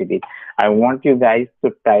of the city. I want you guys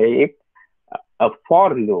to type a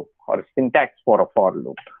for loop or syntax for a for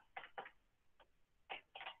loop.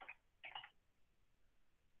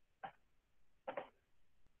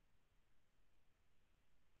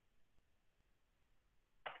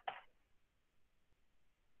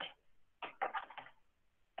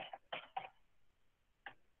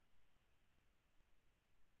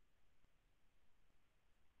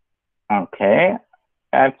 Okay,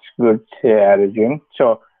 that's good, Arjun.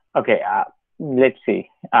 So, okay, let's see.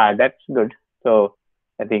 That's good. So,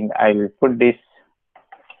 I think I will put this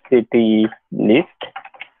city list.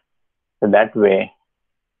 So that way,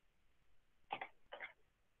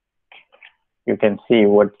 you can see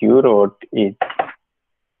what you wrote is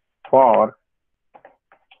for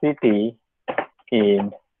city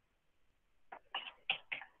in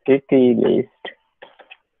city list.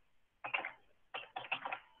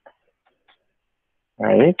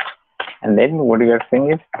 Right, and then what you are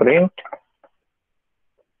saying is print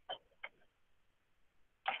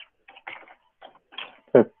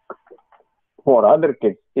so for other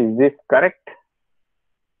kids. Is this correct?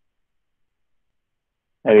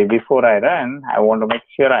 Maybe before I run, I want to make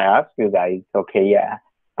sure I ask you guys. Okay, yeah,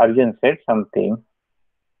 Arjun said something.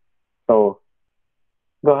 So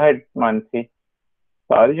go ahead, Mansi.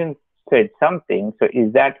 So Arjun said something. So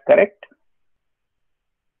is that correct?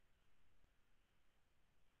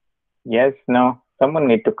 Yes, no. Someone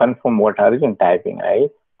need to confirm what Arjun typing, right?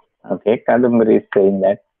 Okay, Kadambari is saying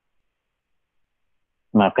that.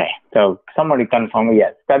 Okay, so somebody confirm.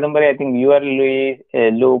 Yes, Kadambari, I think your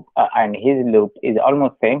loop and his loop is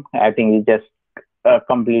almost same. I think he just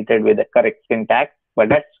completed with the correct syntax, but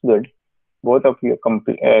that's good. Both of you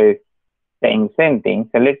saying same thing.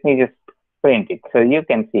 So let me just print it. So you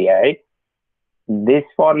can see, right? This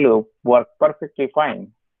for loop works perfectly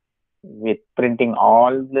fine. with printing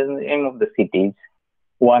all the name of the cities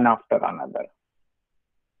one after another,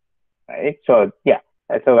 right? So yeah,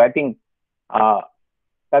 so I think uh,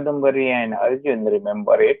 Kadambari and Arjun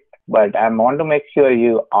remember it, but I want to make sure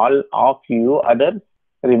you all of you others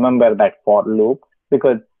remember that for loop,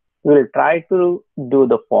 because we'll try to do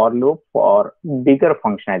the for loop for bigger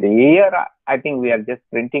functionality. Here, I think we are just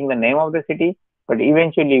printing the name of the city, but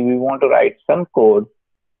eventually we want to write some code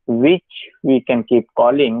which we can keep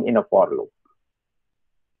calling in a for loop.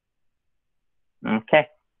 Okay,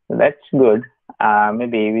 so that's good.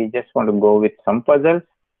 Maybe we just want to go with some puzzles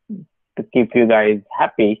to keep you guys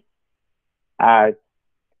happy. Uh,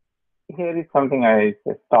 Here is something I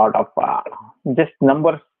thought of. Just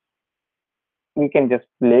numbers. We can just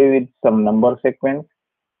play with some number sequence,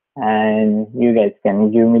 and you guys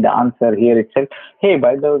can give me the answer here itself. Hey,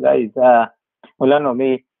 by the way, guys,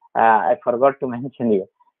 Ulano, I forgot to mention you.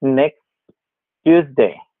 Next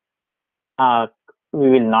Tuesday, uh, we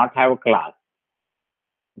will not have a class.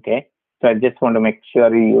 Okay, so I just want to make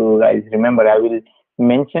sure you guys remember. I will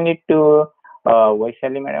mention it to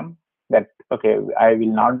Vaishali madam that okay, I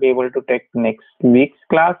will not be able to take next week's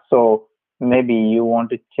class, so maybe you want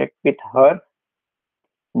to check with her,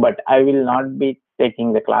 but I will not be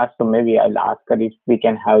taking the class, so maybe I'll ask her if we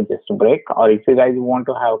can have just a break, or if you guys want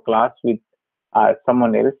to have class with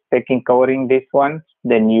someone else covering this one,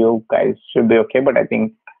 then you guys should be okay. But I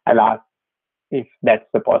think I'll ask if that's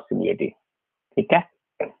the possibility. Okay.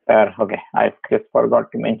 Okay, I just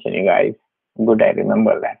forgot to mention you guys. Good, I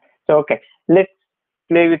remember that. So, okay, let's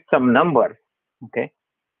play with some numbers. Okay,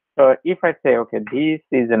 so if I say, okay, this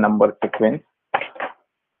is a number sequence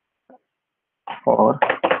for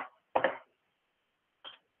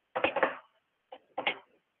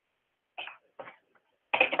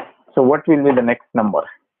so what will be the next number?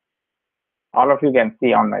 All of you can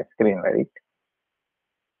see on my screen, right?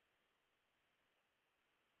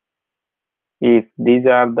 If these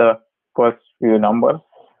are the first few numbers,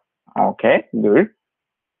 okay, good.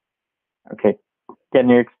 Okay, can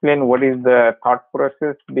you explain what is the thought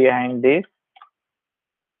process behind this,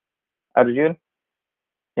 Arjun?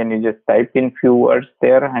 Can you just type in few words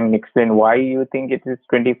there and explain why you think it is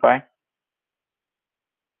 25?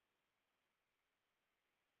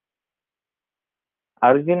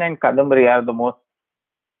 Arjun and Kadambari are the most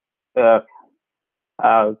uh,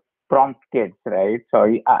 uh, prompt kids, right? So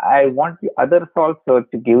I want the others also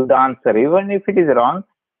to give the answer. Even if it is wrong,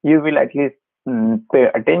 you will at least pay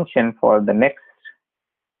attention for the next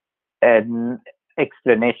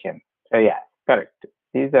explanation. So yeah, correct.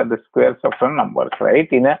 These are the squares of the numbers,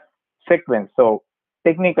 right? In a sequence. So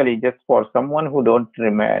technically, just for someone who don't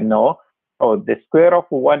know, oh, the square of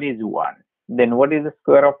 1 is 1. Then what is the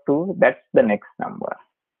square of 2? That's the next number.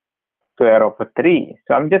 Square of a 3.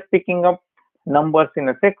 So I'm just picking up numbers in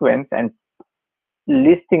a sequence and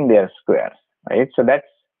listing their squares, right? So that's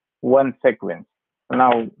one sequence.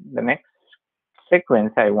 Now the next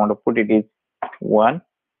sequence I want to put it is 1,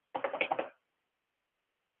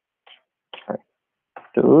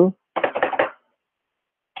 2,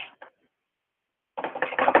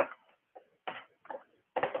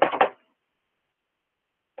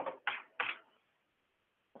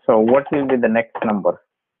 so what will be the next number?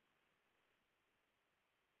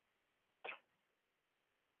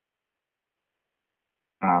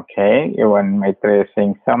 Okay, Evan Maitra is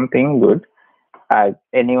saying something good.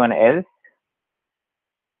 Anyone else?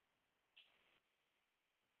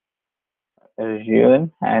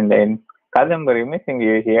 June and then Kadambari, missing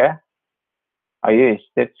you here. Ayush,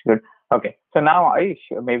 that's good. Okay, so now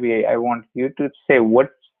Ayush, maybe I want you to say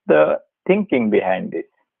what's the thinking behind this.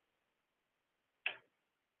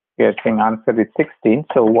 You're saying answer is 16,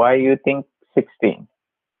 so why you think 16?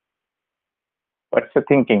 What's the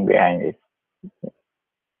thinking behind it?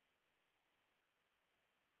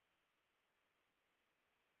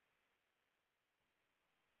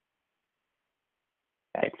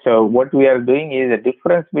 Right. So what we are doing is the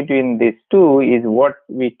difference between these two is what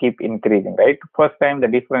we keep increasing, right? First time the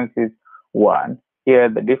difference is 1. Here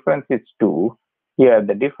the difference is 2. Here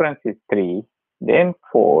the difference is 3. Then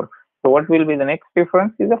 4. So what will be the next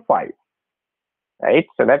difference is a 5, right?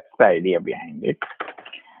 So that's the idea behind it.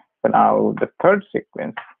 So now the third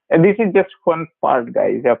sequence, and this is just one part,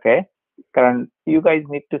 guys, okay? Current, you guys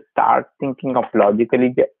need to start thinking of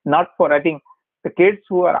logically, not for, I think, the kids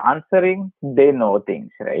who are answering, they know things,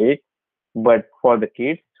 right? But for the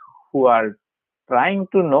kids who are trying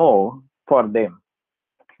to know for them,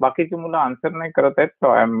 बाकीची मुलं answer नाही करत आहेत, so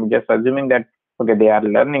I'm just assuming that, okay, they are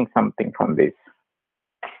learning something from this.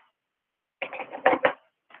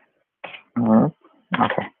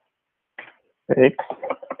 Okay. 6,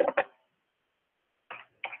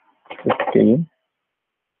 15,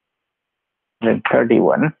 then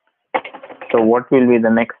 31. So what will be the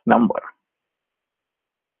next number?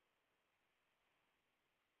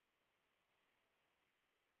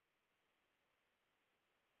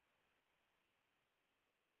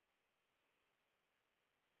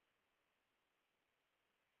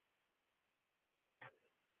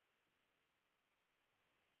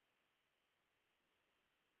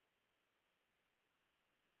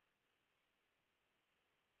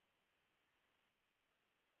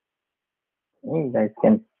 You guys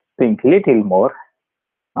can think little more.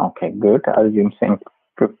 Okay, good. Assume saying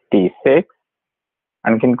 56.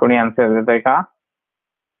 आणखीन कोणी answer देत आहे का?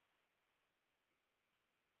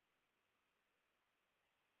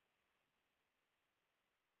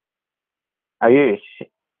 Ayush,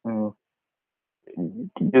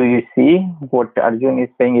 do you see what Arjun is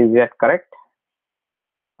saying? Is that correct?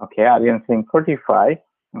 Okay, Arjun saying 45.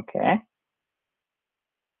 Okay.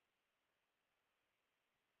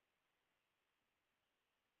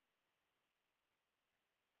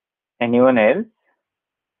 Anyone else?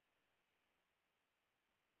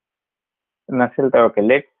 Nasil, okay,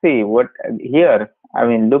 let's see what here. I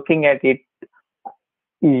mean, looking at it,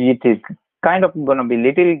 it is kind of going to be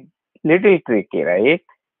little tricky, right?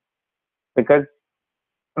 Because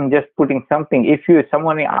I'm just putting something. If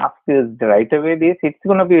someone asks you right away this, it's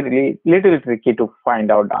going to be really little tricky to find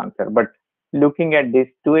out the answer. But looking at these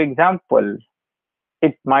two examples,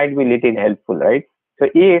 it might be little helpful, right? So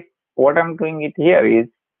if what I'm doing it here is,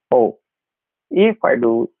 oh, if I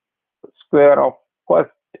do square of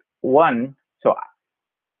first one, so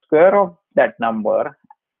square of that number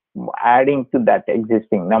adding to that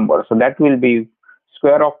existing number. So that will be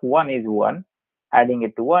square of 1 is 1. Adding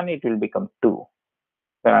it to 1, it will become 2.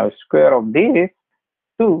 So now square of this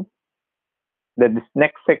 2, that is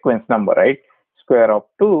next sequence number, right? Square of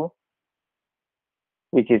 2,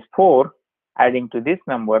 which is 4, adding to this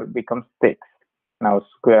number becomes 6. Now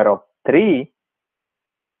square of 3,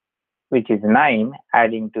 which is 9,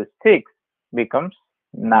 adding to 6 becomes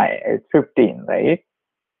 15, right?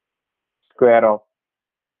 Square of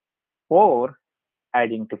 4,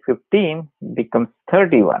 adding to 15 becomes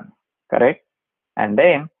 31, correct? And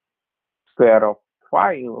then square of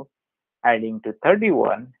 5 adding to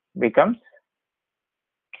 31 becomes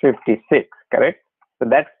 56, correct? So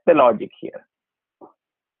that's the logic here.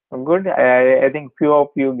 Good. I think few of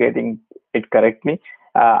you getting it correctly.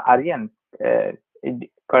 Aryan,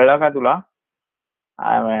 कळलं का तुला?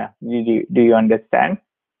 Do you understand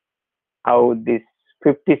how this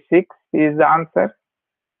 56 is the answer?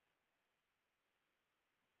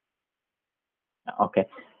 Okay.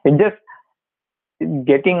 It just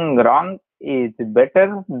getting wrong is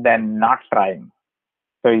better than not trying.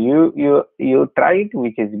 So you try it,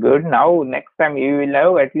 which is good. Now next time you will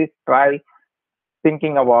have at least try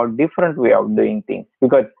thinking about different way of doing things,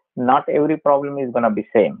 because not every problem is gonna be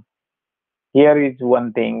same. Here is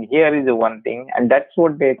one thing, here is one thing, and that's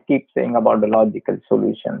what they keep saying about the logical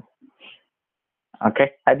solutions.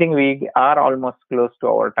 Okay, I think we are almost close to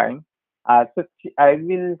our time. So I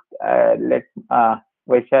will let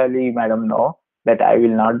Vaishali madam know that I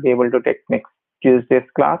will not be able to take next Tuesday's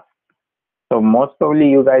class. So most probably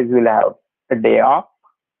you guys will have a day off,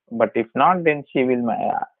 but if not, then she will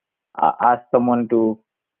ask someone to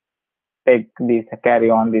carry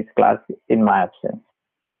on this class in my absence.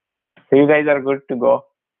 So you guys are good to go.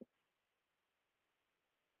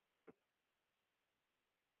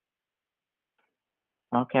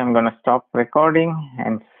 Okay, I'm gonna stop recording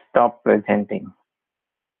and stop presenting.